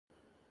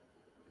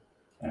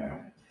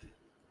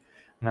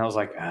And I was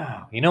like,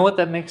 oh, you know what?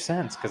 That makes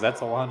sense because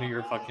that's a lot of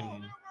your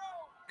fucking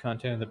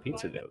content in the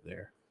pizza dough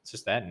there. It's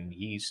just that and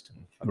yeast.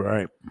 And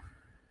Right.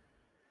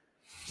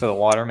 So the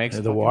water makes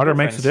the water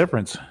makes a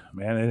difference,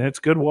 man, and it's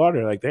good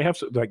water. Like they have,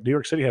 like New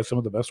York City has some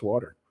of the best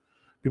water.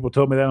 People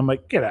told me that. I'm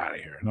like, get out of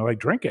here. And they're like,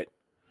 drink it.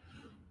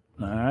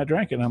 I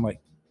drank it. And I'm like,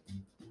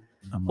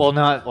 well,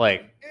 not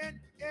like,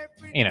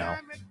 you know,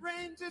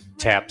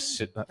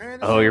 taps.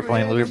 Oh, you're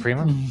playing Louie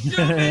Prima?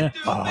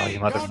 Oh, you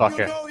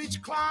motherfucker.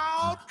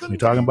 You're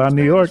talking about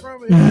New York.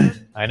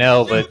 I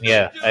know, but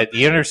yeah,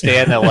 you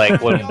understand that,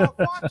 like, when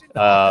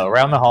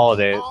around the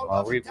holidays,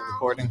 are we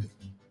recording?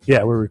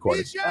 Yeah, we're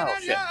recording. Oh,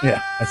 shit.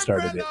 Yeah, I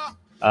started it.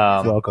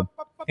 Welcome.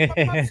 We're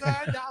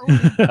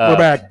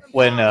back.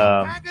 When,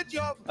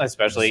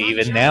 especially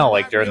even now,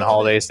 like during the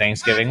holidays,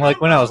 Thanksgiving, like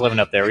when I was living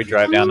up there, we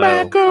drive down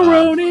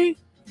Macaroni.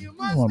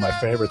 One of my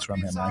favorites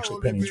from him,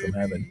 actually, Pennies from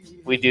Heaven.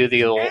 We do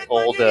the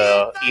old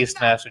East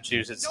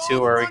Massachusetts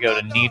tour. We go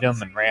to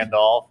Needham and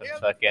Randolph and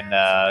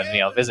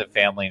fucking visit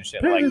family and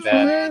shit like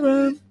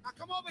that.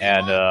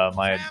 And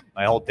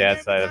my whole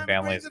dad's side of the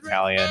family is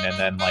Italian, and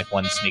then like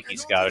one sneaky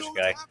Scottish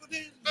guy.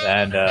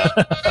 And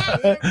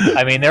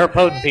I mean, they're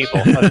potent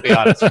people. Let's be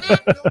honest.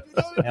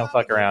 They don't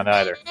fuck around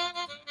either.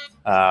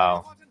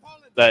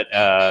 But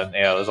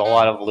there's a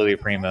lot of Louie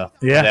Prima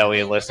that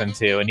we listened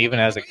to, and even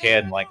as a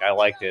kid, like I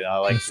liked it.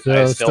 I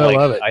still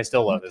love it. I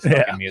still love his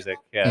fucking music.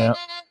 Yeah.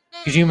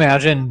 Could you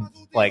imagine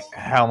like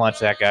how much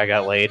that guy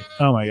got laid?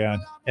 Oh my god,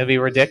 it'd be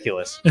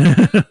ridiculous.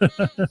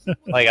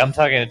 Like I'm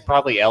talking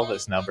probably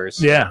Elvis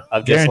numbers. Yeah,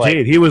 of just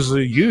guaranteed. Like, he was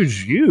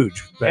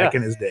huge back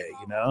in his day.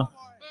 You know,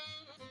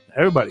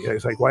 everybody.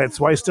 It's like why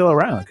he's still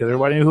around because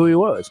everybody knew who he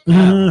was.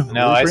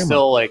 No, I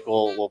still like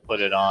we'll put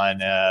it on.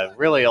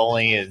 Really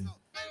only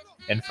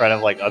in front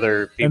of like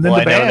other people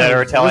I know that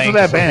are telling.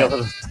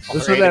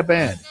 Listen to that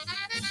band.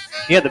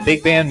 Yeah, the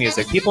big band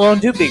music. People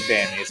don't do big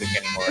band music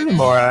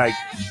anymore. Like,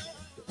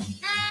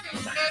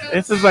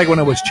 this is like when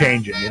it was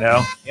changing, you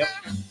know? Yep.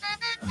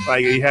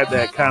 Like you had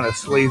that kind of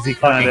sleazy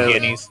kind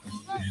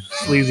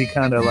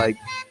of like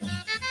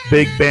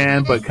big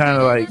band, but kind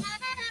of like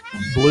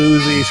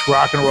bluesy,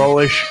 rock and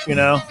rollish, you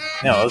know?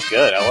 No, it was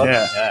good. I love it.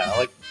 Yeah, I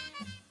like.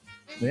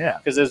 Yeah,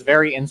 because it's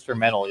very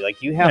instrumental.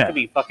 Like you have to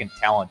be fucking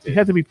talented. You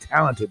have to be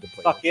talented to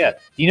play. Fuck yeah!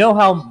 Do you know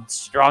how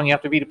strong you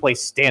have to be to play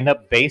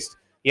stand-up bass?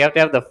 You have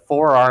to have the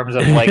forearms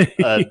of like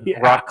a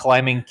rock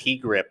climbing key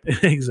grip.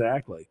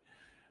 Exactly.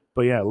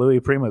 But yeah, Louie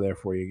Prima there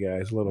for you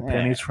guys. Little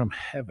Pennies from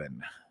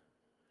Heaven.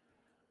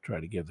 Try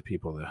to give the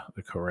people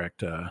the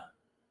correct,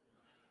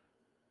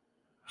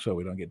 so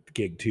we don't get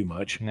gigged too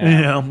much. No.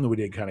 You know, we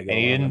did kind of go.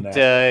 And you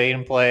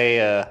didn't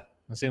play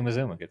Zuma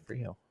Zuma. Good for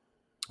you.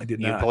 I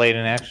did not. You played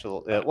an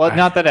actual.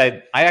 Not that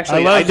I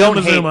actually. I don't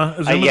hate. Zuma.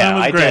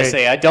 I just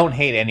say I don't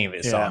hate any of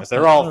his songs.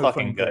 They're all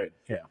fucking good.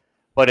 Yeah.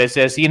 But it's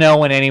just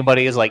when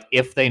anybody is like,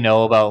 if they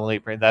know about Louie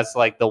Prima, that's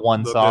like the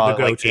one song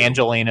like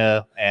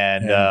Angelina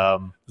and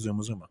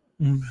Zuma Zuma.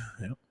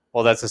 Yep.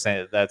 Well, that's the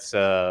same. That's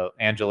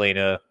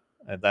Angelina.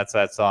 That's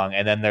that song.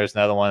 And then there's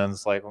another one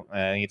that's like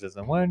he does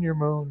the When You're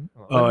Moon.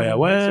 When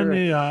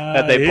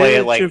that they play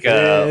it like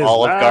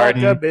Olive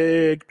Garden. A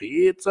big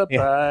pizza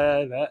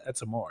pie.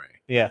 That's Amore.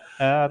 Yeah,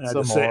 that's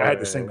Amore. I had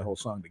to sing the whole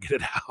song to get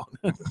it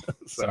out.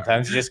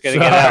 Sometimes you just gotta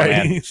get it out,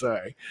 man.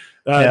 Sorry.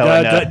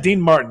 Dean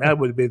Martin, that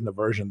would have been the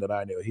version that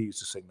I knew. He used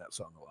to sing that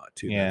song a lot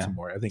too. Yeah. That's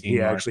Amore. I think Dean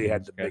he actually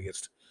had the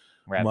biggest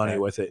money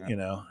with it, you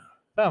know.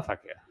 Oh, fuck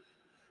yeah.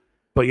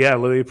 But yeah,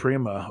 Louie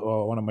Prima,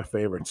 one of my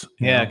favorites.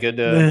 Yeah, good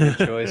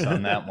choice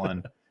on that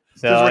one.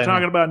 So we're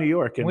talking about New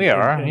York. We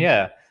are,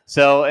 yeah.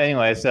 So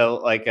anyway,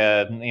 like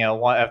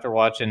after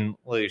watching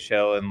Louie's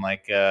show and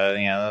like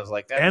I was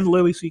like, and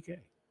Louis C.K.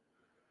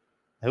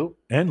 Who?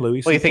 And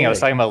Louis. What do you think? I was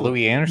talking about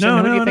Louis Anderson.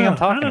 Who do you think I'm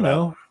talking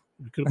about?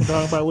 You could have been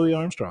talking about Louis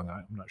Armstrong.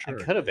 I'm not sure.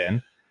 I could have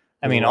been.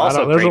 I mean,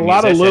 also there's a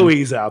lot of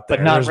Louis out there,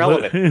 but not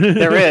relevant.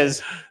 There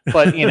is,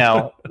 but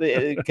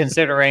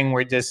considering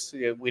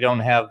we don't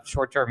have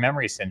short-term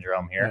memory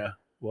syndrome here. Yeah.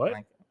 What?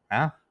 Like,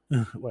 huh?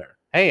 Where?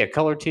 Hey, a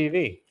color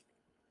TV.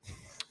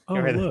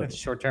 Oh, the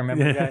short-term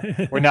memory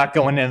guy. We're not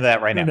going into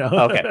that right now. No.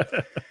 Okay.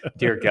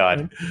 Dear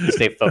God,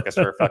 stay focused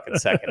for a fucking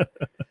second.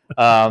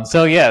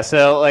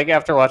 So like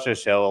after watching the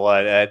show a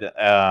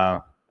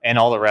lot, and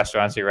all the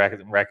restaurants he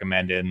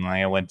recommended, and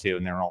I went to,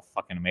 and they're all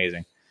fucking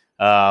amazing.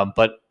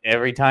 But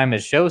every time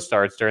his show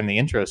starts during the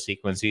intro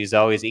sequence, he's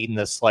always eating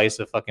this slice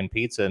of fucking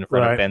pizza in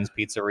front of Ben's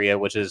Pizzeria,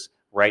 which is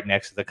right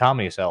next to the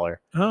Comedy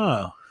Cellar.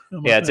 Oh.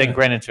 Yeah, it's in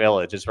Greenwich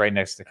Village. It's right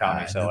next to the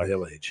Comedy Cellar.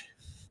 Village.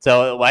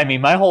 So, I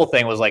mean, my whole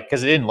thing was like,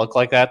 because it didn't look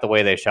like that the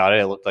way they shot it.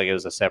 It looked like it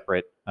was a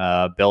separate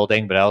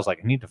building. But I was like,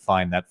 I need to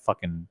find that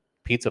fucking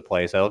pizza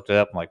place. I looked it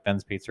up. I'm like,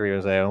 Ben's Pizzeria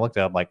was there. I looked it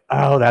up. I'm like,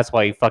 oh, that's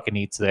why he fucking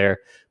eats there.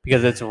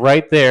 Because it's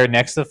right there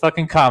next to the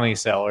fucking Comedy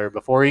Cellar.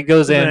 Before he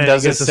goes in and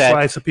does his set,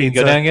 slice of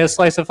pizza. Go down and get a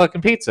slice of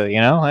fucking pizza.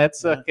 You know,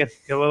 that's get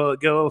a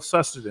little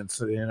sustenance.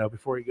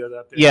 Before you go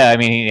out there. Yeah, I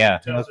mean,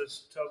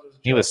 Tells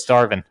he was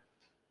starving.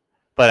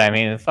 But I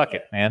mean, fuck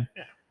it, man.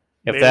 Yeah.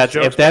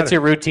 If that's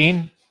your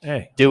routine,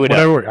 Hey, Do it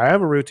whatever. I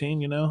have a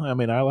routine, I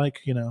mean, I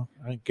like,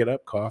 I get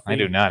up, coffee. I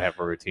do not have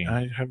a routine.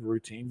 I have a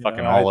routine.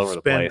 Fucking all over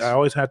the place. I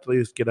always have to at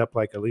least get up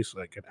at least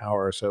an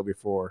hour or so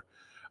before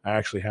I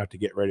actually have to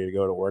get ready to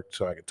go to work,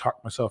 so I can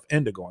talk myself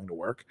into going to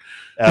work.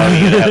 Oh,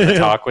 you have to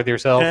talk with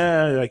yourself?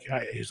 Yeah,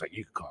 he's like,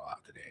 you can call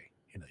out today.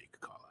 You can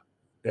call out.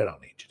 They don't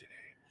need you today.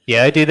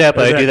 Yeah, I do that,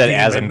 but I do that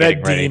as I'm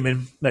getting ready.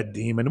 That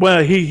demon.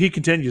 Well, he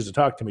continues to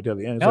talk to me till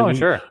the end. Oh,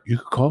 sure. You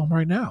can call him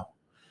right now.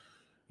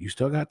 You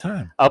still got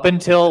time. Up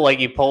until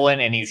you pull in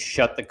and you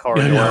shut the car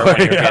door when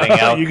you're getting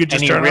out, you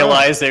and you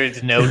realize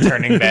there's no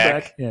turning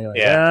back.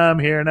 I'm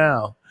here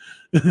now.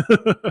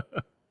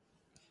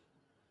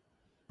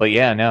 But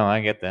yeah, no,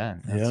 I get that.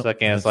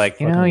 It's like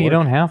you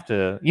don't have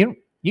to. You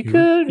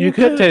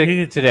could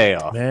take today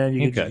off. Man,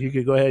 you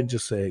could go ahead and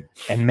just say.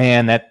 And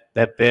man, that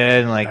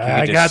bed,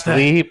 you could just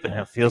sleep and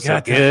it feels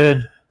so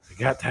good.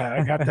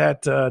 I got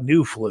that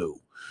new flu.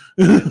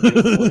 I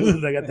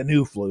got the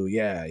new flu.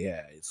 Yeah.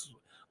 It's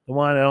the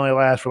one that only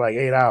lasts for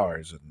 8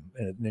 hours,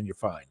 and then you're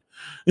fine.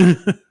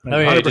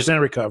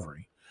 100%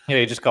 recovery. Yeah,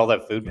 you just call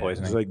that food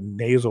poisoning. It's like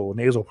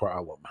nasal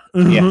problem.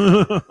 Yeah,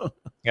 you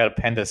got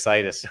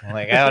appendicitis.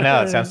 I don't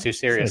know. It sounds too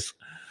serious.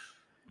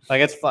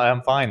 It's fine.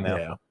 I'm fine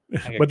though.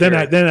 Yeah. But then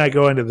I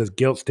go into this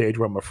guilt stage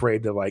where I'm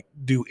afraid to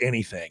do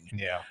anything.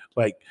 Yeah.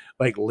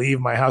 Leave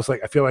my house.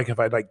 I feel like if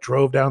I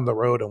drove down the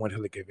road and went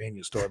to the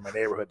convenience store in my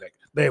neighborhood,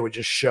 they would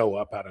just show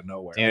up out of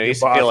nowhere. I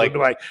used to feel would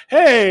be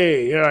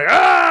hey, you're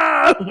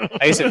ah.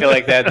 I used to feel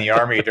like that in the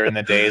Army during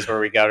the days where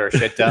we got our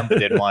shit done but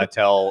didn't want to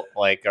tell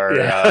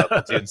our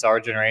platoon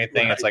sergeant or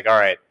anything. Right. It's all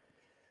right.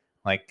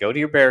 Go to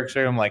your barracks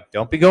room.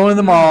 Don't be going to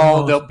the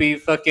mall. Don't be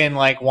fucking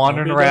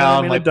wandering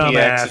around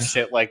PX and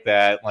shit like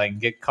that.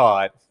 Get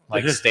caught.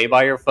 Stay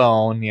by your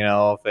phone.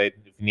 If you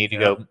need to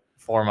go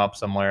form up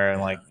somewhere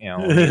and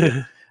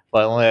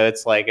but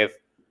it's if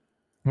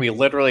we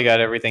literally got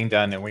everything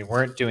done and we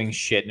weren't doing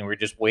shit and we're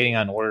just waiting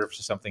on orders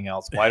for something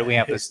else. Why do we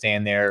have to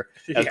stand there?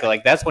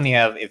 That's when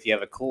if you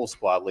have a cool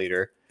squad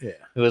leader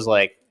who is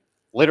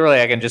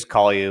literally I can just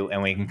call you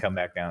and we can come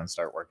back down and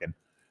start working.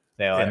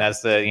 And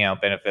that's the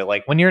benefit.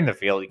 When you're in the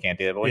field, you can't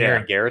do it, but when you're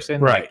in garrison,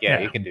 right?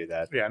 You can do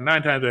that. Yeah,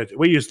 9 times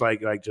we used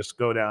to just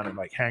go down and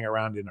hang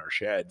around in our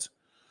sheds.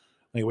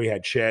 We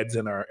had sheds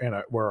in our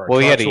where our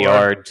we had a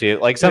yard too.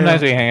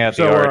 Sometimes we hang out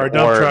the yard. So our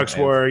dump trucks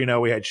were,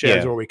 we had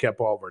sheds where we kept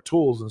all of our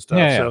tools and stuff.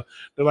 So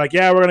they're we're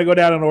going to go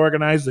down and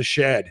organize the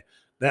shed.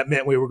 That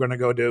meant we were going to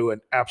go do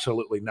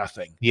absolutely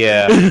nothing.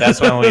 Yeah, that's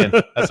when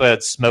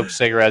I'd smoke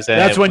cigarettes. And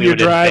that's when you're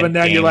driving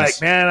down. You're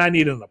man, I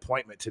need an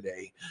appointment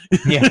today.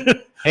 Yeah.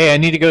 Hey, I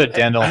need to go to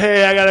dental.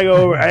 Hey, I got to go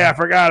over. Hey, I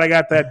forgot I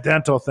got that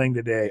dental thing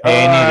today.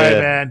 Hey,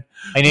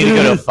 I need to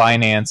go to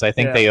finance. I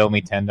think they owe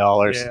me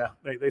 $10. Yeah,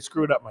 they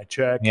screwed up my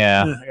check.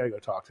 Yeah. I got to go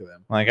talk to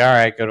them. All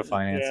right, go to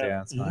finance. Yeah,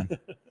 that's fine.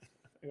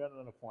 I got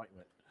an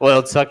appointment. Well,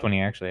 it sucked when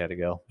you actually had to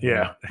go.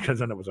 Yeah, because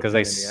then it was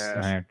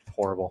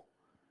horrible.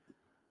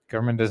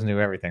 Government doesn't do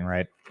everything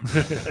right.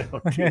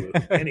 Don't do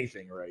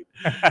anything right.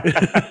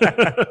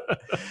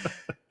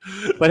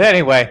 But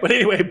anyway,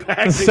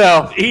 back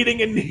to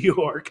eating in New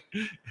York.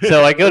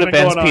 So I go to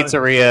Ben's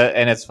Pizzeria,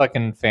 and it's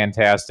fucking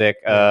fantastic.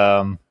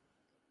 And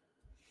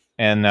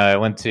I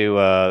went to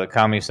the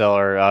Comedy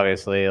Cellar,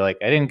 obviously. I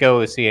didn't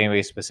go see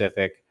anybody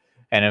specific.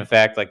 And in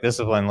fact, this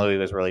is when Louie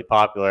was really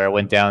popular. I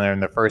went down there,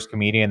 and the first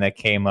comedian that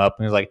came up,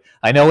 and he was like,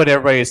 I know what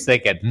everybody's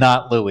thinking,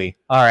 not Louie.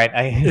 All right.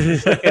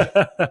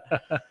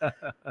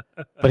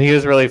 But he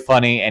was really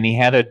funny, and he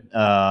had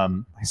I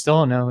still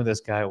don't know who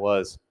this guy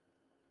was.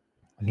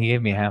 And he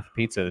gave me half a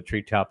pizza at the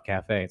Treetop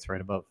Cafe. It's right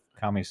above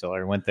Comedy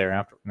Cellar. I went there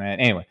after that.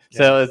 Anyway,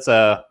 so it's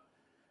so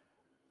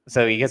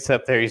he gets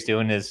up there, he's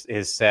doing his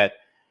set,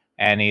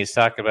 and he's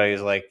talking about,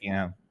 he's like,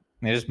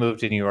 they just moved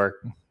to New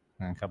York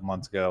a couple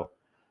months ago.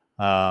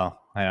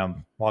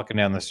 I'm walking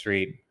down the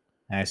street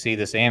and I see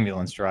this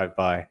ambulance drive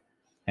by,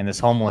 and this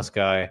homeless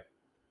guy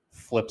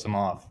flips him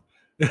off.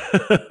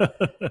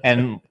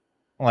 And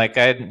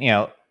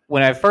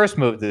when I first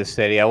moved to the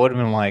city, I would have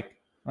been like,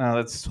 well,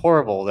 that's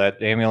horrible that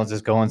the ambulance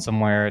is going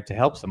somewhere to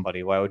help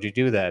somebody. Why would you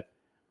do that?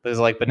 But it's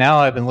but now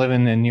I've been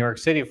living in New York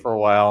City for a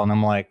while, and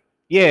I'm like,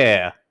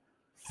 yeah,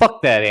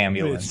 fuck that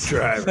ambulance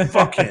driver.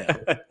 Fuck him.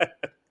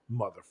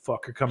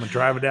 Motherfucker coming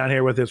driving down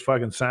here with his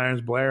fucking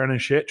sirens blaring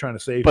and shit, trying to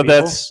save people.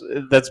 But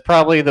that's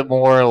probably the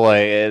more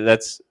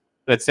that's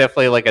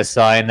definitely a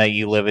sign that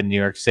you live in New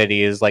York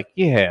City is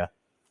yeah,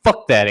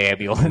 fuck that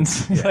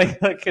ambulance. Yeah.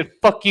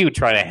 Fuck you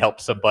trying to help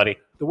somebody.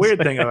 The weird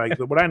thing,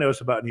 what I noticed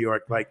about New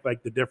York,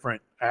 the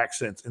different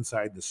accents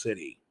inside the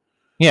city.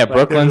 Yeah,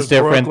 Brooklyn's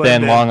different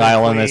than Long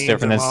Island. It's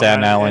different than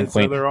Staten Island,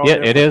 Queens. So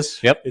it is.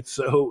 Yep.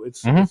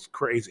 It's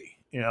crazy.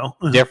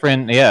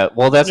 Different. Yeah.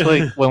 Well, that's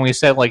when we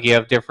said you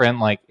have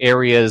different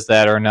areas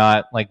that are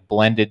not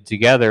blended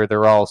together.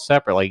 They're all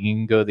separate. You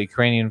can go to the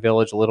Ukrainian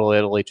Village, Little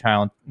Italy,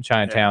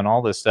 Chinatown,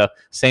 all this stuff.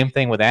 Same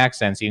thing with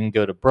accents. You can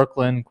go to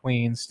Brooklyn,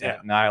 Queens,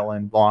 Staten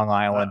Island, Long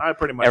Island. I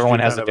pretty much everyone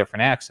has a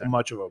different accent.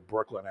 Much of a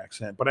Brooklyn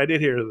accent, but I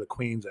did hear the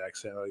Queens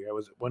accent. I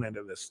went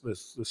into this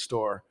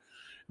store,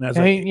 and I was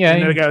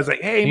and the guy was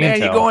like, "Hey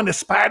man, you going to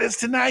Spiders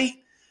tonight?"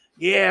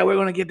 yeah, we're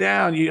gonna get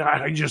down.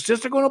 Is your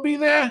sister gonna be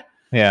there?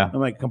 Yeah. I'm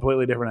like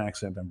completely different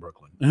accent than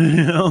Brooklyn.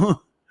 You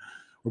know,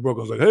 where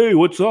Brooklyn's like, hey,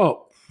 what's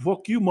up?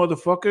 Fuck you,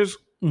 motherfuckers.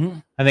 Mm-hmm.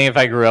 I think if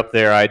I grew up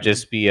there, I'd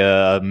just be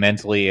a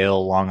mentally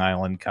ill Long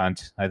Island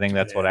cunt. I think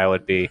that's what I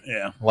would be.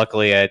 Yeah.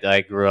 Luckily,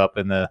 I grew up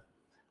in the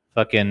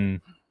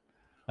fucking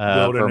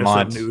Wilderness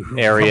Vermont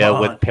area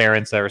with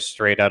parents that were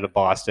straight out of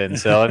Boston.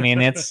 So I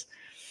mean,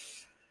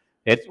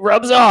 it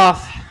rubs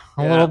off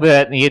a little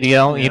bit. You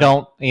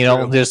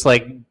don't just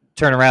like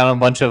turn around a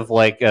bunch of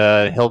like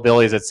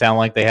hillbillies that sound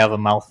like they have a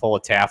mouthful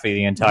of taffy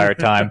the entire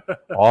time.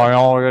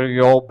 Oh,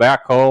 you old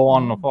backhoe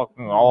on the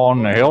fucking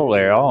on the hill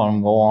there.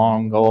 I'm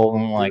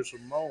going like,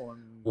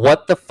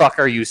 what the fuck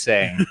are you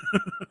saying?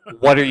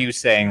 What are you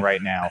saying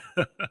right now?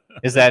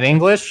 Is that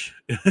English?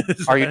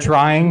 Are you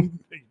trying?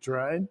 Are you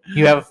trying?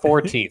 You have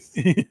 4 teeth.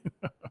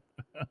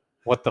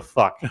 What the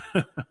fuck?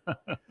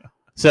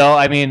 So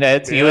I mean,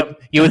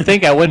 you would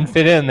think I wouldn't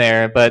fit in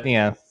there, but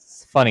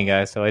it's funny,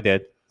 guys. So I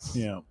did.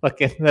 Yeah,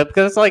 because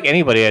it's like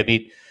anybody I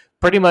meet.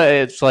 Pretty much,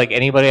 it's like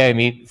anybody I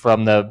meet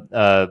from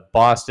the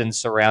Boston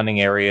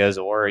surrounding areas,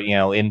 or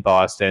in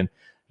Boston.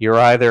 You're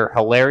either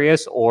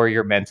hilarious or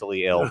you're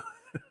mentally ill.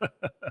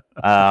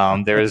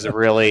 There's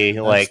really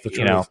like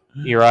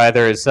you're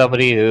either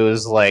somebody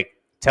who's like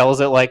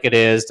tells it like it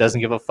is, doesn't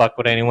give a fuck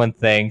what anyone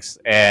thinks,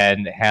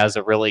 and has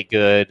a really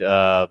good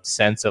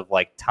sense of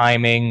like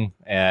timing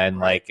and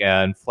like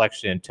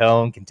inflection and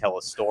tone, can tell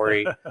a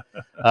story.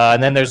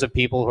 And then there's the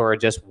people who are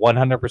just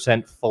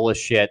 100% full of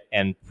shit,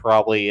 and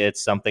probably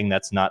it's something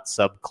that's not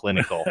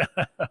subclinical.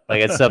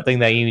 Like it's something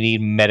that you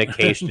need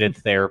medication and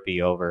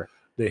therapy over.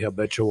 The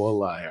habitual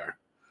liar.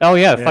 Oh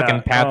yeah,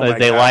 fucking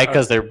they lie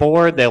because they're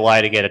bored. They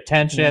lie to get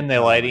attention. They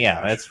lie to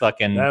that's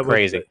fucking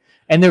crazy.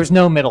 And there's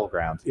no middle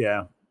ground.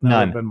 Yeah. None. That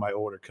would have been my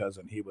older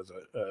cousin. He was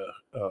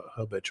a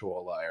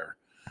habitual liar.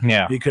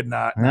 Yeah, he could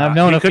not. I've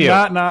known he a could few.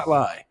 not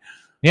lie.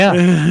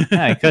 Yeah,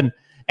 he couldn't.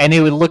 And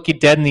he would look you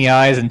dead in the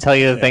eyes and tell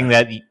you the thing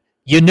that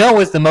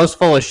is the most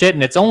full of shit,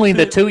 and it's only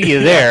the two of you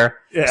there.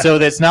 So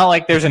it's not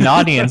like there's an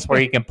audience where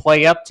you can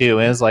play up to.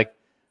 And it's like,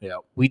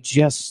 we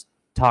just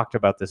talked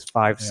about this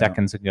 5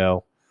 seconds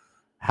ago.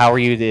 How are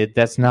you?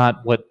 That's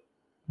not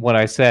what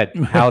I said.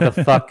 How the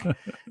fuck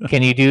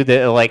can you do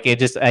that? Like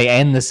I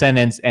end the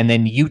sentence and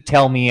then you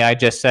tell me I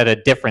just said a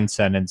different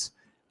sentence.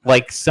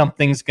 Like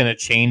something's gonna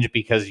change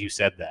because you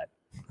said that.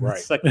 Right.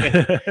 It's like,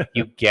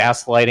 you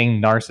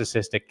gaslighting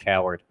narcissistic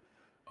coward.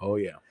 Oh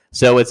yeah.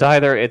 So it's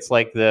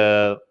like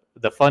the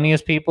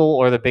funniest people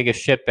or the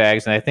biggest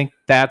shitbags, and I think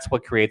that's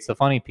what creates the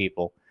funny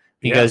people.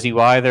 Because you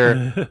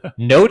either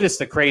notice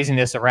the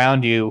craziness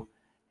around you,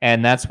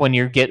 and that's when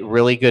you get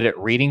really good at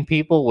reading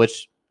people,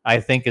 which I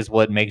think is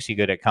what makes you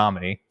good at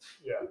comedy.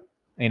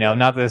 Yeah.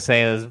 Not to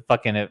say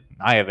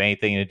I have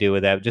anything to do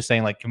with that. Just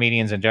saying, like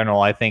comedians in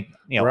general, I think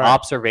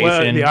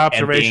observation, the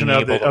observation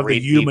and being of the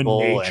human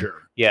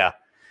nature.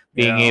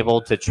 Being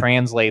able to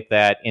translate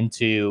that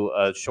into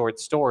a short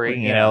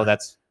story.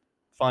 That's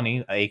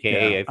funny,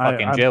 aka a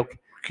fucking joke.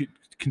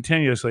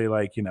 Continuously,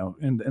 like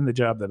in the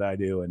job that I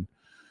do, and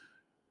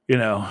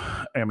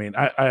I mean,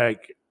 I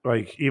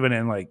like even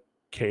in like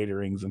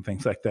caterings and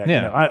things like that.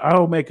 I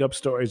will make up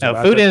stories.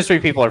 About food industry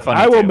people are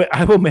funny.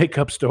 I will make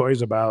up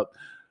stories about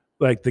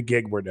like the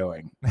gig we're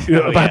doing,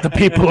 about the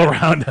people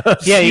around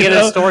us. Yeah, you get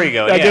a story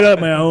going. I get up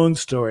my own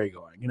story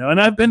going.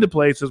 And I've been to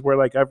places where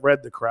like I've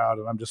read the crowd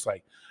and I'm just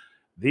like,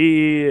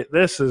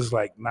 this is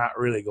like not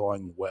really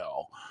going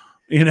well.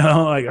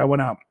 Like I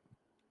went out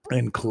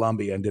in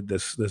Columbia and did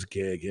this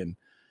gig and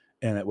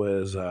it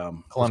was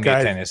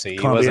Columbia, Tennessee.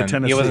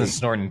 He wasn't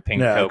snorting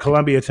pink coke.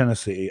 Columbia,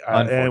 Tennessee.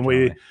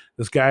 And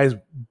this guy's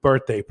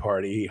birthday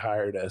party, he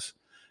hired us.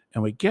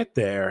 And we get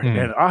there,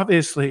 and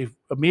obviously,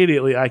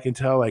 immediately, I can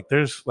tell, like,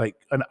 there's, like,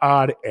 an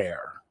odd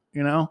air,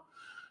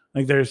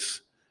 Like,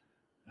 there's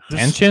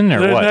tension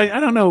or what?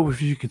 I don't know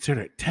if you consider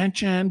it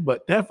tension,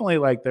 but definitely,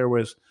 like, there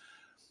was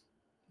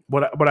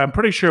what I'm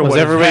pretty sure was what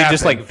everybody happened,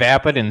 just, like,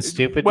 vapid and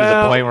stupid to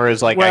the point where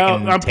it's like,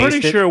 I'm pretty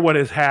sure what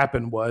has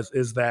happened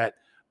is that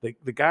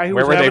the guy who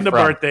was having the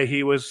birthday,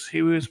 he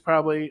was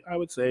probably, I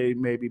would say,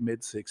 maybe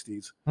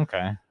mid-60s.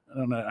 Okay. I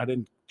don't know. I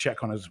didn't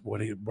check on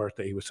what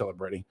birthday he was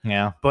celebrating.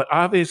 Yeah. But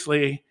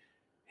obviously,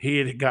 he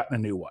had gotten a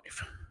new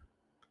wife.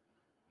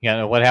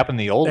 Yeah. What happened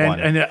to the old one?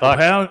 And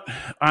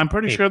I'm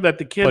pretty sure that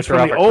the kids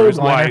from the old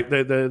wife,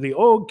 the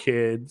old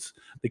kids,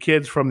 the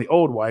kids from the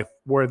old wife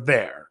were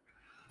there.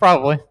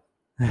 Probably.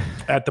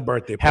 At the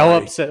birthday party. How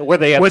upset were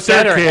they? With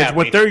their kids,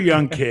 with their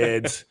young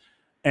kids,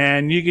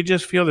 and you could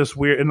just feel this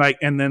weird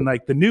and then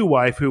the new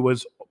wife who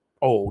was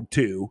old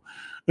too.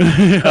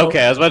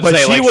 Okay, I was about to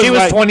say, she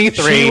was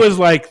 23. She was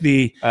like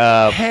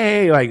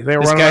hey, like they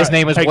were. This guy's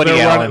name is Woody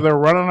Allen. They're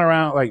running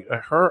around like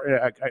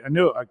her. I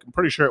knew. I'm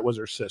pretty sure it was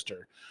her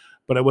sister,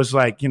 but it was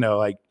like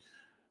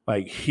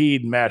like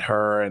he'd met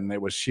her,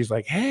 and she's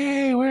like,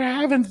 hey, we're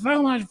having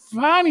so much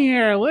fun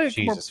here. Look,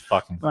 Jesus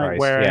fucking Christ, like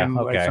wearing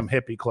like some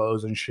hippie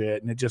clothes and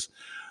shit, and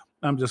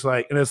I'm just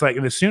like, and it's like,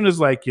 and as soon as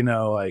like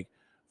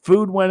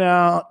food went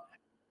out,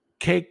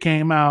 cake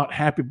came out,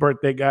 happy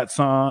birthday got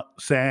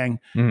sang,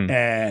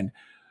 and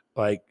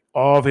like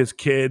all of his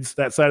kids,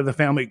 that side of the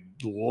family,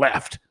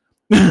 left.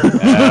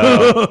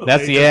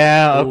 That's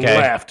okay.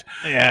 Left.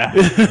 Yeah.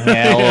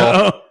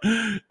 Well,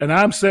 and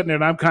I'm sitting there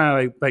and I'm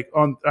kind of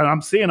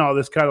I'm seeing all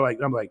this kind of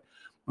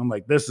I'm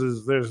like,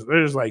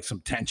 there's like some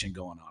tension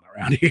going on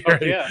around here. Oh,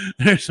 yeah.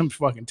 There's some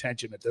fucking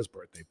tension at this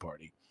birthday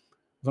party.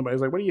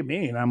 Somebody's like, what do you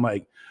mean? I'm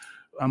like,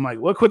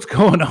 look what's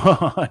going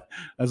on. I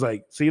was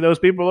like, see those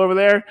people over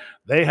there?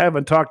 They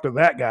haven't talked to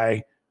that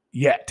guy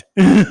yet.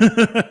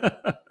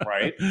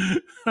 Right.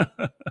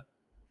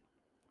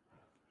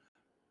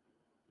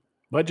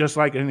 But just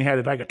and he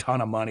had like a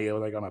ton of money. It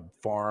was like on a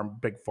farm,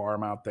 big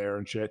farm out there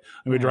and shit.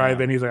 And we drive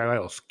in, he's like a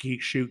little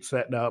skeet shoot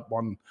setting up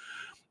on.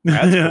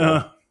 That's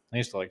cool. I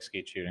used to like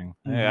skeet shooting.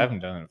 I haven't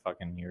done it in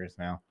fucking years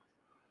now.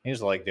 I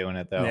used to like doing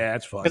it though. Yeah,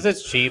 it's fun. Because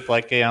it's cheap.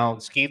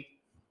 Skeet,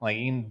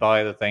 you can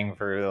buy the thing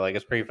for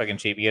it's pretty fucking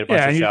cheap. You get a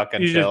bunch of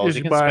shotgun shells.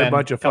 You can buy spend a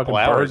bunch of fucking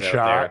bird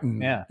shot.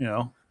 And,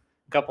 a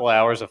couple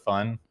hours of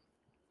fun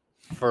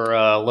for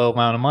a low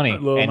amount of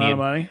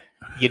money.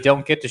 You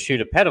don't get to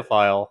shoot a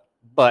pedophile,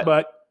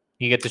 but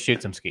you get to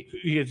shoot some skeet.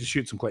 You get to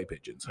shoot some clay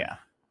pigeons. Yeah.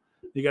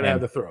 You got to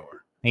have the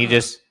thrower. You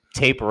just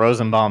tape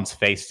Rosenbaum's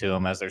face to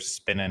him as they're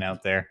spinning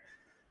out there.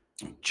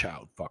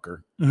 Child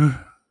fucker.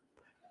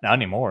 Not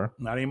anymore.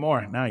 Not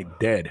anymore. Now he's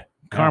dead.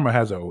 Karma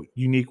has a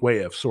unique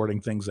way of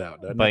sorting things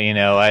out. Doesn't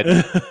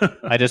it?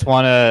 I just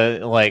want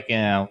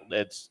to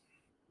it's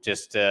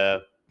just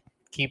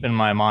keep in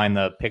my mind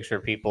the picture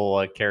of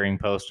people carrying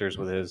posters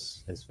with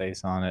his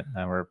face on it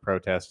that were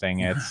protesting.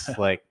 It's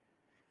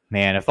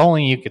man, if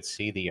only you could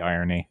see the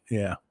irony.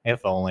 Yeah.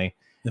 If only.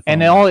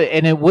 And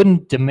it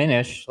wouldn't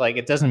diminish.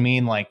 It doesn't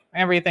mean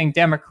everything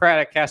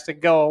Democratic has to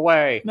go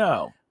away.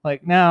 No.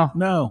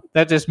 No.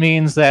 That just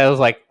means that it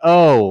was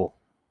oh,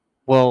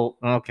 well,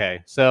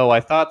 okay. So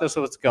I thought this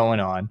was what's going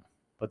on,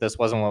 but this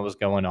wasn't what was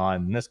going on.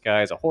 And this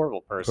guy's a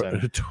horrible person.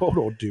 A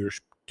total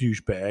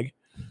douchebag.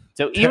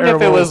 So even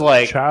if it was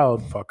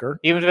child fucker,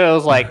 even if it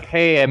was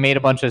hey, I made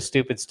a bunch of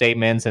stupid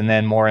statements and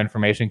then more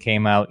information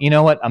came out, you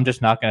know what? I'm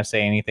just not going to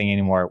say anything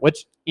anymore,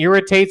 which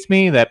irritates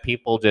me that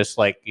people just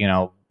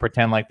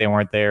pretend like they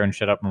weren't there and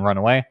shut up and run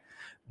away.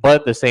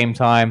 But at the same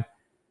time,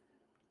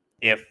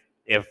 if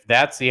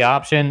that's the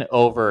option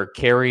over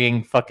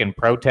carrying fucking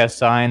protest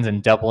signs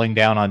and doubling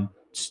down on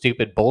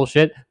stupid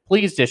bullshit,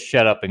 please just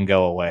shut up and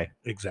go away.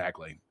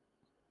 Exactly.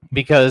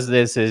 Because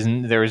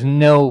there's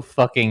no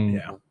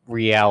fucking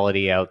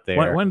reality out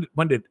there.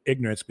 When did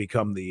ignorance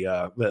become the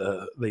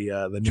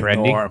new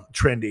trendy? Norm?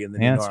 Trendy in the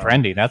new norm. It's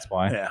trendy. That's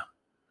why. Yeah.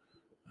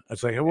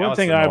 It's one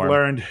thing I've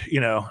learned,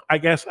 I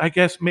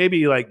guess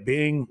maybe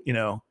being,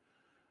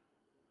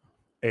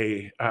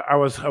 I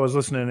was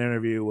listening to an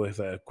interview with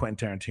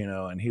Quentin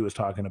Tarantino, and he was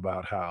talking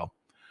about how,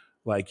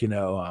 the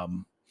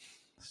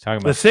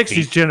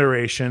 60s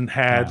generation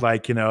had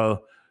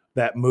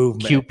that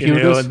movement,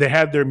 and they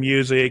had their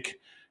music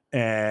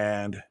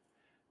and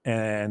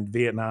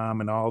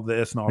Vietnam and all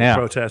this and all the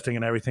protesting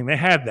and everything. They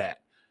had that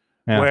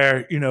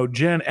where,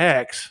 Gen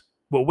X,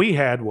 what we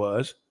had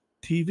was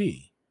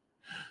TV.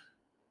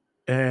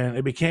 And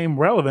it became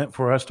relevant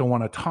for us to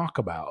want to talk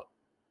about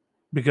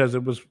because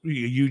it was a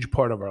huge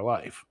part of our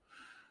life.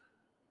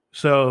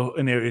 So,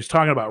 and he's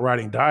talking about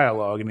writing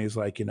dialogue, and he's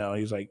like an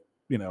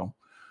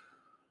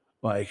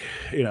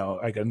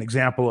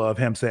example of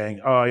him saying,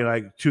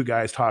 oh, two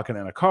guys talking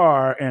in a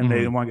car,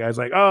 and one guy's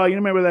like, oh, you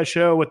remember that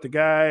show with the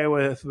guy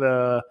with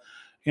the,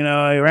 he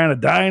ran a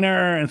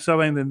diner and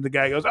something, and then the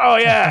guy goes, oh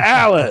yeah,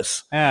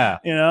 Alice. Yeah.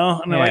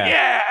 And they're like,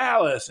 yeah,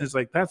 Alice. And it's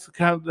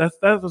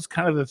that was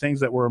kind of the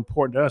things that were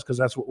important to us because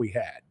that's what we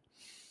had.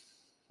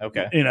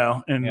 Okay.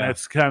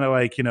 That's kind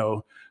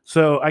of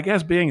so I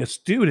guess being a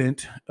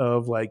student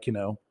of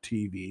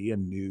TV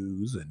and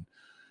news and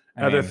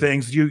other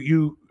things,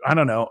 I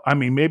don't know. I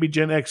mean, maybe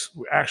Gen X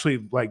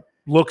actually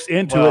looks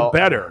into it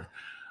better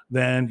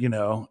than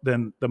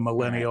the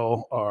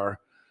millennial or,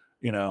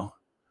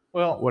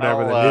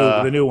 whatever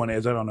the new one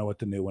is. I don't know what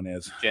the new one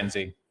is.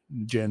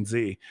 Gen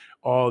Z.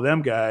 All of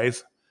them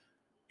guys,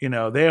 they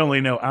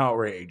only know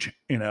outrage,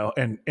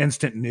 and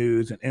instant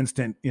news and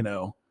instant,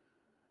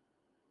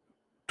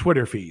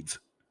 Twitter feeds.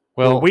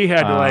 Well, we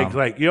had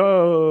to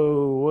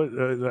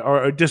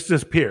or it just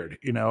disappeared,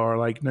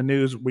 or the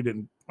news. We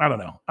didn't. I don't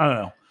know.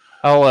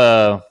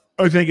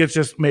 I think it's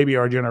just maybe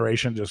our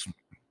generation just.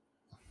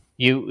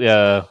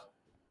 You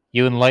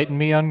enlighten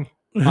me on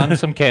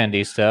some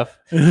candy stuff,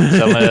 so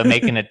I'm gonna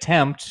make an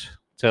attempt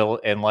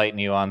to enlighten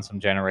you on some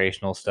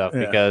generational stuff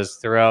because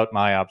throughout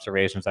my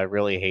observations, I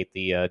really hate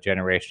the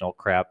generational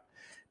crap.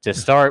 To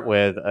start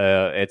with,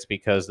 it's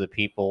because the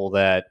people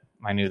that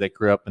I knew that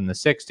grew up in the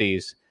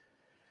 60s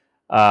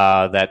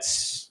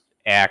that's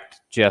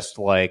act just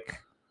like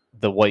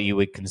what you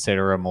would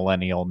consider a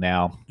millennial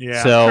now.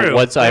 Yeah. So true.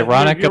 What's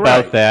ironic you're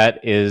about right. that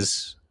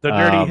is the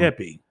dirty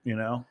hippie,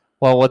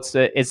 Well,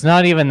 it's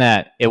not even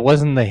that. It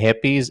wasn't the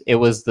hippies. It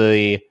was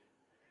the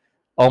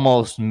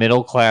almost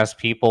middle class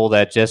people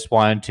that just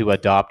wanted to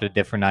adopt a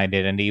different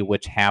identity,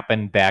 which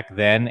happened back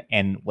then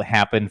and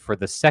happened for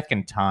the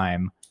second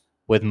time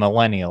with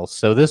millennials.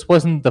 So this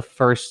wasn't the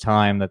first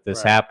time that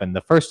this happened.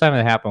 The first time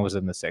it happened was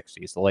in the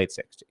 60s, the late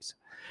 60s.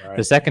 Right.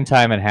 The second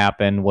time it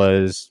happened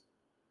was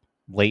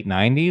late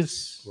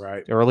 90s,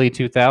 early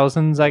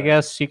 2000s, I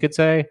guess you could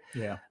say.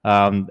 Yeah.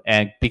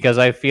 And because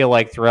I feel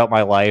like throughout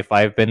my life,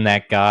 I've been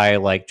that guy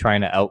like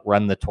trying to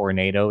outrun the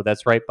tornado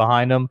that's right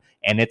behind him,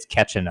 and it's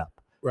catching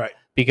up. Right.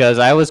 Because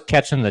I was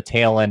catching the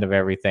tail end of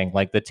everything.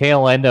 Like the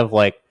tail end of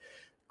like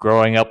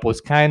growing up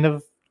was kind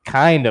of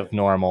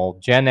normal.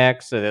 Gen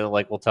X,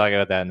 like we'll talk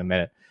about that in a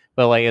minute,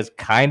 but like it's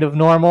kind of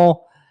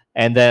normal.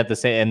 And then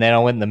and then I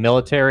went in the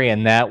military,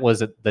 and that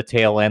was at the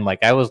tail end.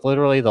 Like I was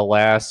literally the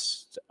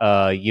last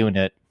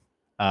unit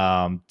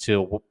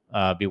to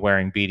be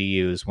wearing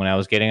BDUs. When I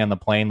was getting on the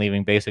plane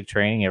leaving basic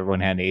training, everyone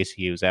had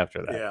ACUs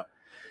after that. Yeah.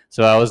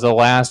 So I was the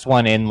last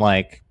one in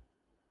like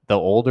the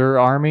older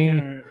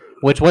army,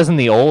 which wasn't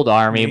the old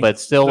army, but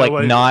still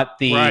like not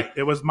the right.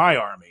 It was my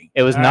army.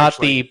 It was not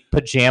the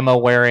pajama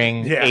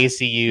wearing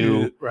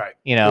ACU, right?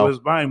 You know, it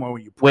was mine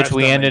when you which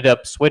we ended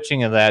up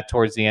switching of that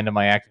towards the end of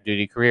my active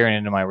duty career and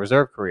into my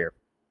reserve career.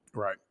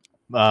 Right.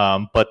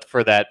 But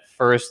for that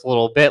first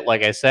little bit,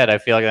 like I said, I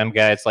feel like them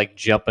guys like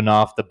jumping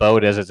off the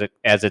boat as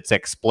it's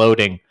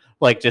exploding,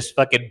 like just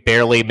fucking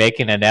barely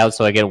making it out.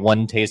 So I get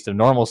one taste of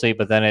normalcy,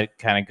 but then it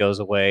kind of goes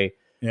away.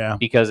 Yeah,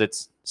 because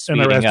it's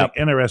speeding up.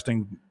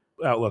 Interesting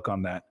outlook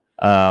on that.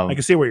 I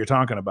can see what you're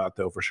talking about,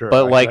 though, for sure.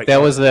 But like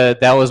that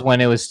was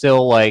when it was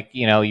still like,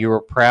 you know, you were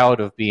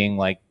proud of being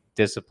like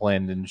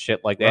disciplined and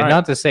shit like that. Right. And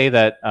not to say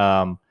that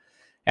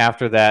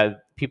after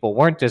that people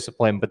weren't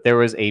disciplined, but there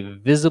was a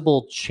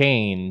visible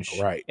change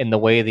in the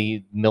way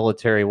the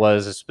military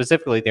was,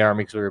 specifically the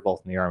Army, because we were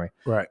both in the Army.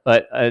 Right.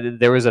 But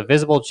there was a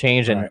visible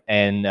change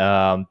in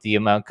the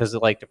amount, because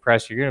like to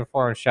press your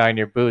uniform, shine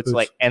your boots,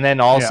 like, and then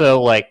also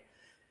like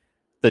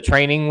the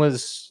training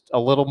was a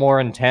little more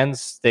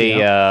intense.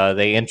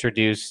 They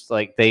introduced,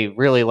 like, they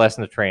really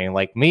lessened the training.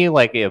 Like me,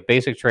 like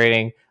basic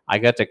training, I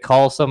got to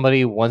call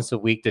somebody once a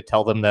week to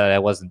tell them that I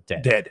wasn't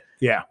dead.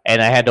 Yeah.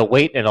 And I had to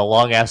wait in a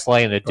long ass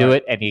line to do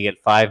it, and you get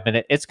 5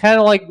 minutes. It's kind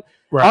of like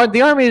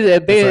the Army.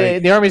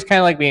 The Army's kind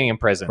of like being in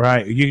prison.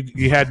 Right.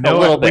 You had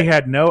no. We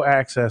had no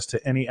access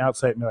to any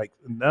outside. Like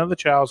none of the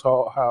child's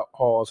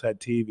halls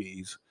had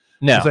TVs.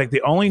 No, it's like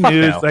the only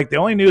news. No. Like the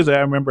only news I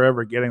remember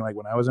ever getting, like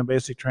when I was in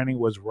basic training,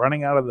 was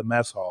running out of the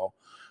mess hall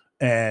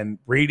and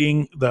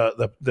reading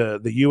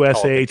the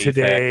USA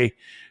Today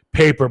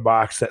paper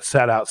box that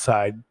sat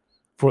outside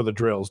for the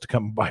drills to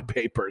come buy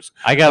papers.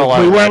 I got a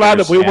lot. We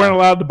weren't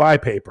allowed to buy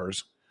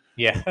papers.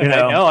 Yeah, you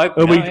know. I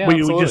know. We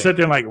just sit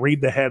there and like read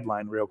the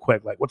headline real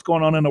quick, like what's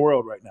going on in the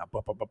world right now.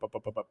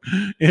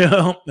 You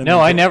know. No,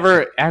 I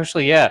never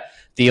actually. Yeah,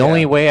 the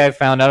only way I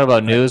found out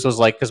about news was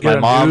like because my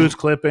mom news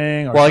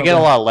clipping. Well, I get a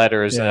lot of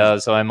letters,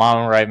 so my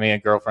mom would write me, a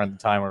girlfriend at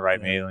the time would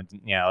write me. You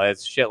know,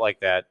 it's shit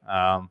like that.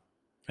 I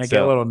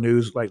get a little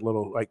news, like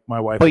my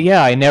wife. But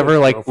yeah, I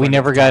never we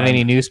never got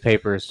any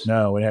newspapers.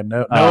 No, we had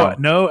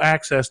no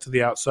access to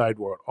the outside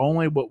world.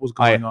 Only what was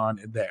going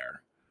on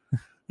there.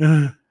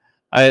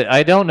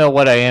 I don't know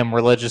what I am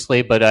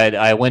religiously, but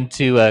I went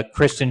to a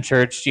Christian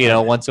church, you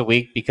know, once a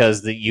week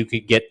because you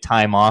could get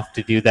time off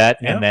to do that,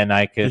 and then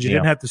I could. You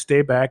didn't have to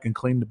stay back and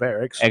clean the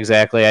barracks.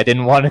 Exactly, I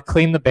didn't want to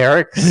clean the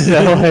barracks,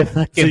 so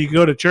so you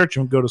go to church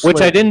and go to sleep.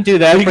 Which I didn't do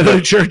that. You go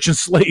to church and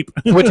sleep.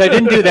 Which I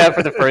didn't do that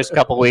for the first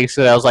couple of weeks.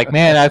 So I was like,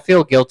 man, I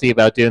feel guilty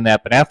about doing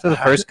that. But after the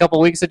first couple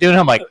of weeks of doing it,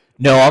 I'm like,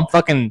 no, I'm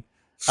fucking.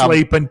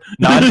 Sleeping,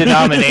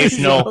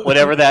 non-denominational,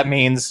 whatever that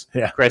means.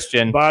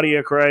 Christian, body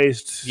of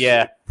Christ.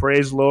 Yeah,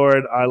 praise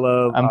Lord. I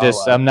love.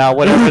 I'm not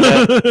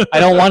whatever. I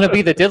don't want to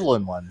be the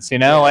diddling ones. You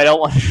know, I don't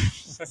want.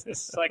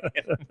 It's like,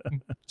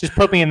 just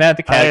put me in that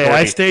category.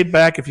 I stayed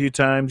back a few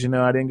times. You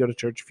know, I didn't go to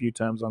church a few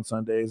times on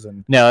Sundays,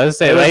 and no, I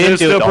didn't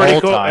do it the whole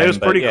time. It was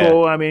pretty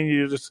cool. I mean,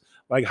 you just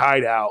like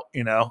hide out.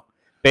 You know.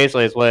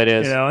 Basically, it's what it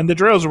is. You know, and the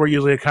drills were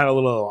usually kind of a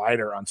little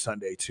lighter on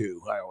Sunday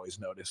too. I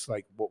always noticed,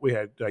 like what we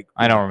had, like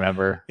I don't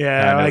remember.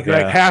 Yeah, like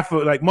half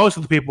of most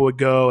of the people would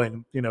go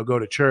and go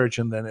to church,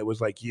 and then it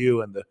was like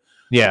you and the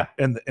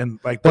and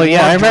like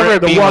I remember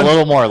it being a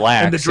little more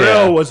lax. And the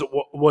drill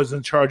was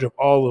in charge of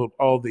all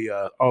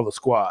the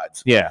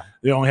squads. Yeah,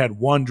 they only had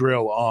one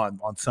drill on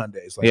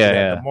Sundays. Like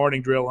the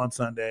morning drill on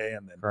Sunday,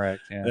 and then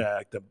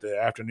the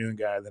afternoon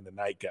guy, then the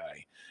night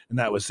guy, and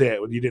that was it.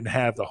 You didn't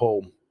have the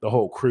whole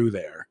crew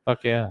there.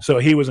 Fuck yeah. So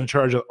he was in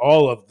charge of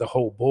all of the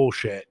whole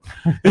bullshit.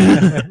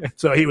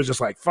 So he was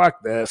just like,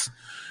 fuck this.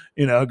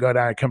 You know, go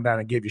down and come down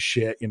and give you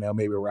shit, you know,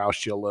 maybe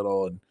roust you a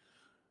little.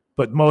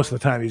 But most of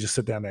the time you just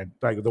sit down there.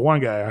 Like the one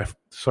guy,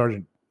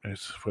 Sergeant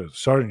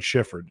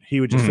Shifford, he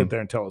would just sit there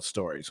and tell us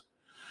stories.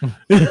 I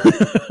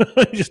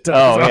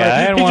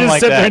had one like that.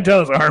 Sit there and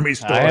tell us Army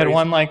stories. I had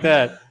one like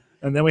that.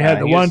 And then we had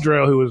the one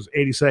drill who was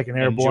 82nd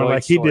Airborne.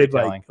 Like he did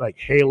like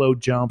halo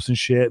jumps and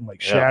shit, and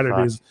like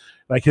shattered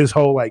his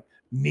whole like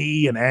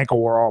knee and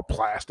ankle were all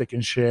plastic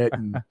and shit.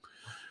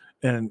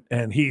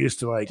 And he used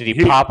to like. Did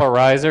he pop a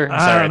riser?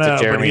 Sorry, it's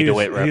a Jeremy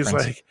DeWitt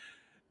reference.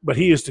 But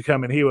he used to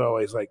come and he would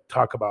always like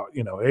talk about,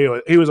 you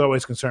know, he was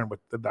always concerned with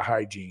the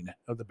hygiene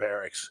of the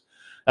barracks.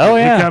 Oh,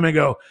 yeah. He'd come and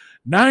go,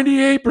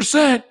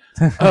 98%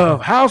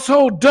 of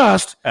household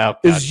dust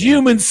is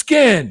human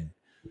skin.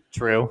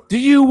 True. Do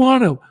you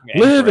want to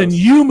live in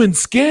human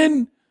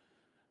skin?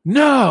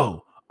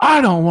 No,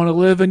 I don't want to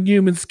live in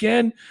human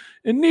skin,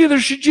 and neither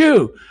should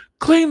you.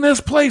 Clean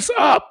this place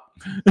up.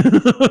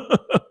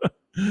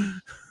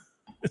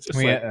 It's just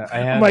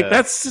I'm like,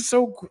 that's just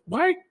so.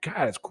 Why,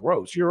 God, it's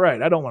gross. You're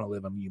right. I don't want to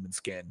live in human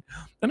skin,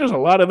 and there's a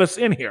lot of us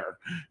in here.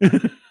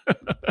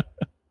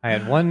 I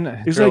had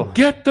one. He's like,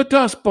 get the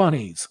dust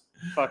bunnies.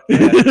 Fuck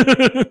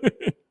yeah.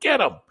 Get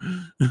them.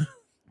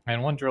 I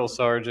had one drill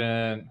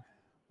sergeant,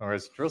 or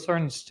it's drill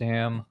sergeant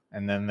Stam,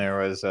 and then there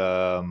was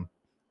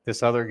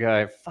this other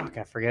guy. Fuck,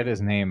 I forget his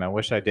name. I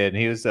wish I did.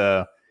 He was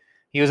out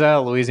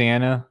of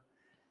Louisiana,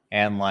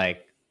 and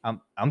like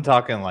I'm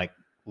talking like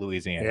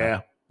Louisiana.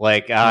 Yeah.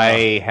 Like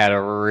I had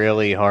a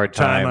really hard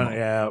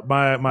time.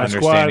 My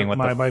squad,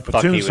 my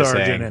platoon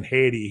sergeant in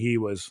Haiti, he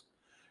was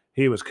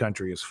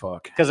country as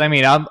fuck. Because I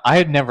mean, I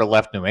had never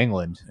left New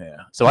England,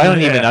 so I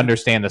don't even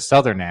understand the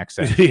Southern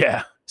accent.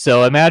 Yeah.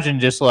 So imagine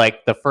just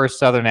like the first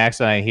Southern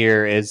accent I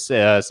hear is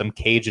some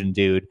Cajun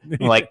dude.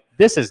 I'm like,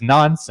 this is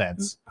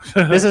nonsense.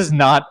 This is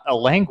not a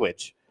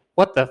language.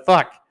 What the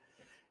fuck?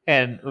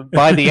 And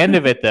by the end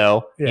of it,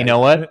 though, you know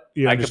what?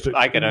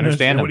 I could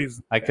understand him.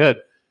 I could.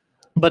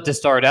 But to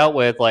start out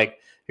with, like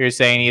you're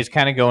saying, he's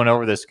kind of going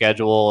over the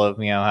schedule of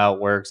how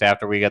it works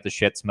after we got the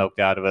shit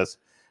smoked out of us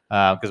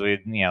because we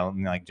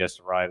like just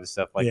arrived and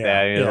stuff like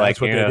that. Yeah, like,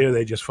 that's what they do.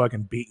 They just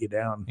fucking beat you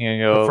down.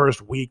 The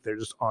first week, they're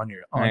just on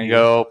you.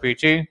 Go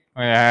PG,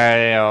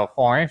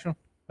 formation.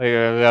 We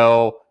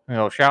go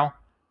show,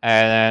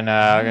 and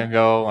then gonna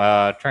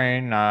go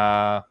train,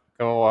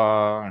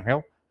 go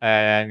hill,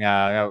 and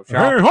go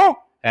show.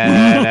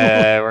 And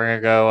we're going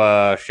to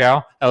go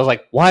shower. I was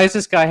like, why is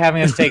this guy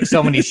having us take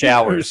so many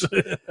showers?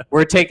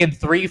 We're taking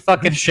 3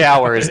 fucking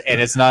showers, and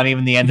it's not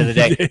even the end of the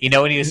day. You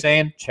know what he was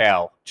saying?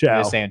 Chow. He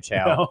was saying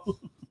chow.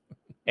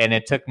 And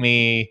it took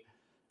me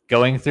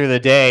going through the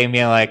day and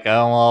being like,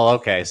 oh, well,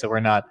 okay, so we're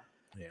not.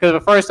 Because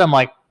at first I'm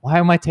like, why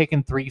am I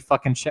taking 3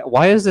 fucking showers?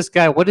 Why is this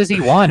guy? What does he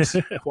want?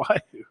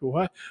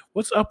 Why?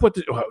 What's up with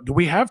do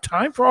we have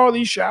time for all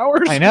these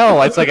showers? I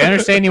know. It's like, I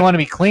understand you want to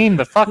be clean,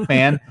 but fuck,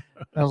 man.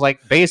 I was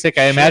like, basic.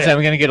 I imagine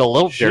I'm going to get a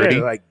little dirty.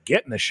 Like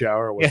getting the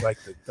shower was like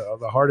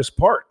the hardest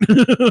part.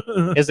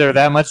 Is there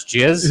that much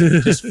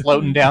jizz just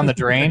floating down the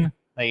drain?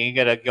 Like you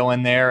got to go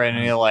in there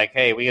and you're like,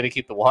 hey, we got to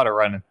keep the water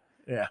running.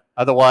 Yeah.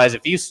 Otherwise,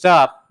 if you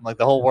stop, like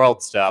the whole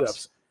world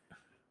stops.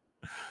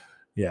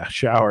 Yeah,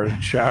 showering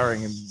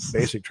in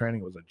basic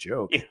training was a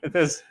joke. Yeah,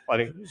 that's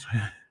funny.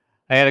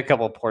 I had a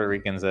couple of Puerto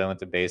Ricans that I went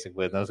to basic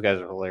with. Those guys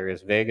are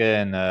hilarious. Vega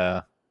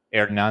and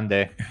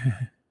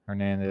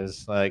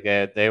Hernandez, like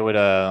they would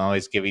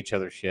always give each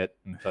other shit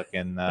and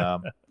fucking. I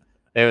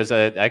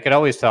could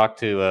always talk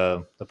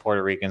to the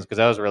Puerto Ricans because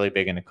I was really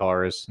big into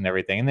cars and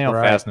everything, and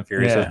Fast and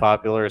Furious was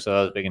popular, so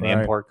I was big into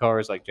import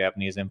cars, like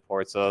Japanese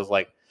imports. So I was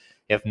like,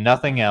 if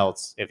nothing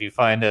else, if you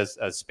find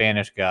a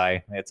Spanish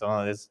guy, it's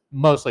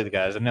mostly the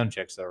guys. I've known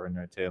chicks that are in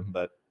there too,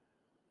 but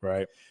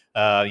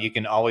you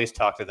can always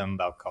talk to them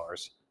about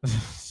cars,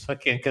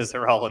 because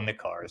they're all into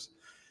cars.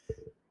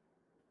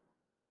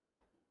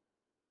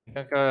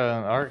 Like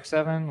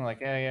RX-7,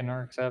 like an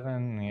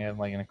RX-7. You have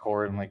like an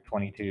Accord and like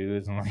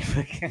 22s and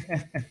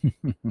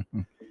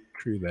like.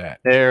 True that.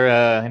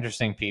 They're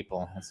interesting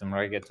people. That's some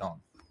reggaeton.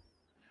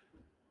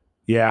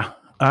 Yeah,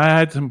 I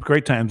had some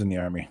great times in the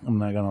Army. I'm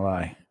not gonna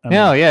lie.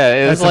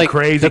 It was like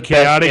crazy,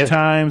 chaotic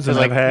times, and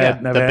I've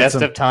had the best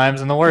of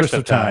times and the worst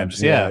of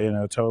times. Yeah,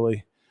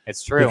 totally.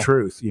 It's true. The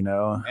truth,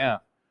 Yeah.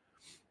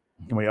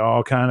 And we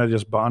all kind of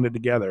just bonded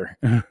together.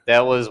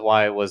 That was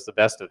why it was the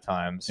best of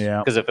times. Yeah.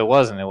 Because if it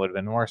wasn't, it would have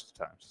been the worst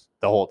of times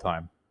the whole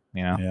time.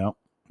 Yeah,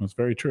 that's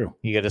very true.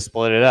 You got to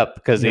split it up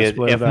because if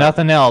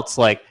nothing else,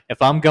 like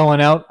if I'm going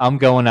out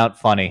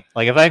funny.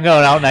 Like if I'm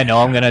going out and I know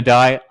I'm going to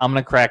die, I'm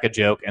going to crack a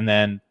joke and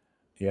then,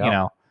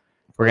 we're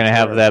going to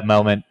have that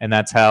moment. And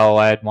that's how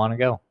I'd want to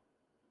go.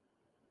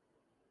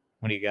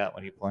 What do you got?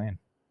 What are you playing?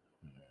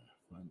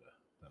 What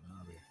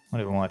have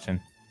you been watching?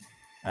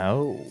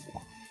 Oh.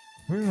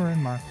 We were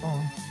in my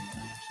phone.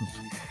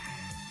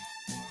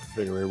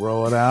 Figure we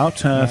roll it out.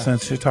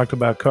 Since you talked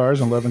about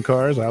cars and loving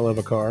cars, I love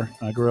a car.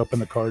 I grew up in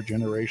the car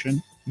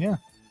generation. Yeah.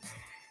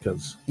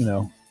 Because,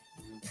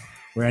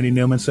 Randy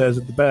Newman says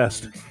it the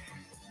best.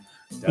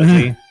 Does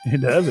he? He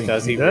does.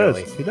 Does he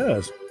really? He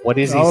does. What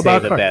does he say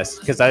the best?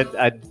 Because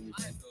I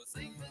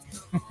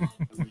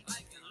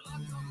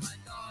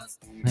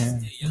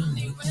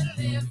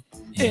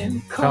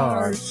in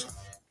cars.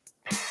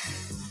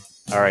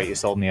 All right, you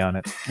sold me on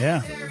it.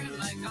 Yeah.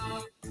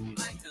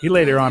 He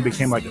later on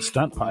became like a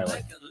stunt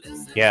pilot.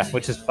 Yeah,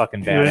 which is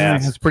fucking badass. Yeah,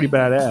 it's pretty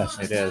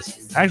badass. It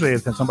is. Actually,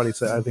 somebody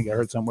said, I think I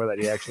heard somewhere that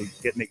he actually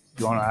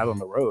going out on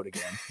the road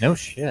again. No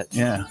shit.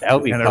 Yeah. That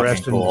would be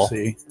fucking cool. To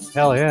see.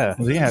 Hell yeah.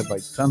 Because he had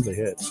like tons of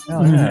hits.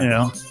 Hell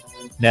yeah.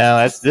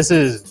 No, this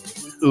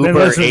is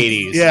uber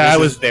 80s. Yeah,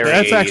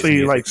 that's actually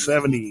music. Like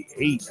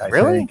 78, I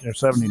think, or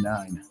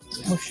 79.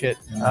 Oh shit.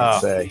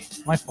 I'd say.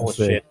 My full of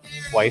shit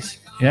twice.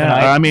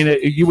 Yeah, I mean,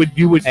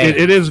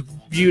 it is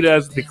viewed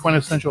as the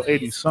quintessential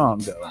 80s song,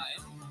 though.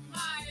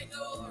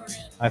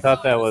 I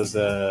thought that was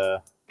I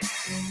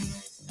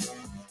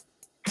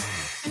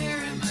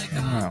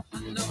don't know.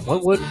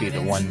 What would be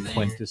the one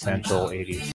quintessential 80s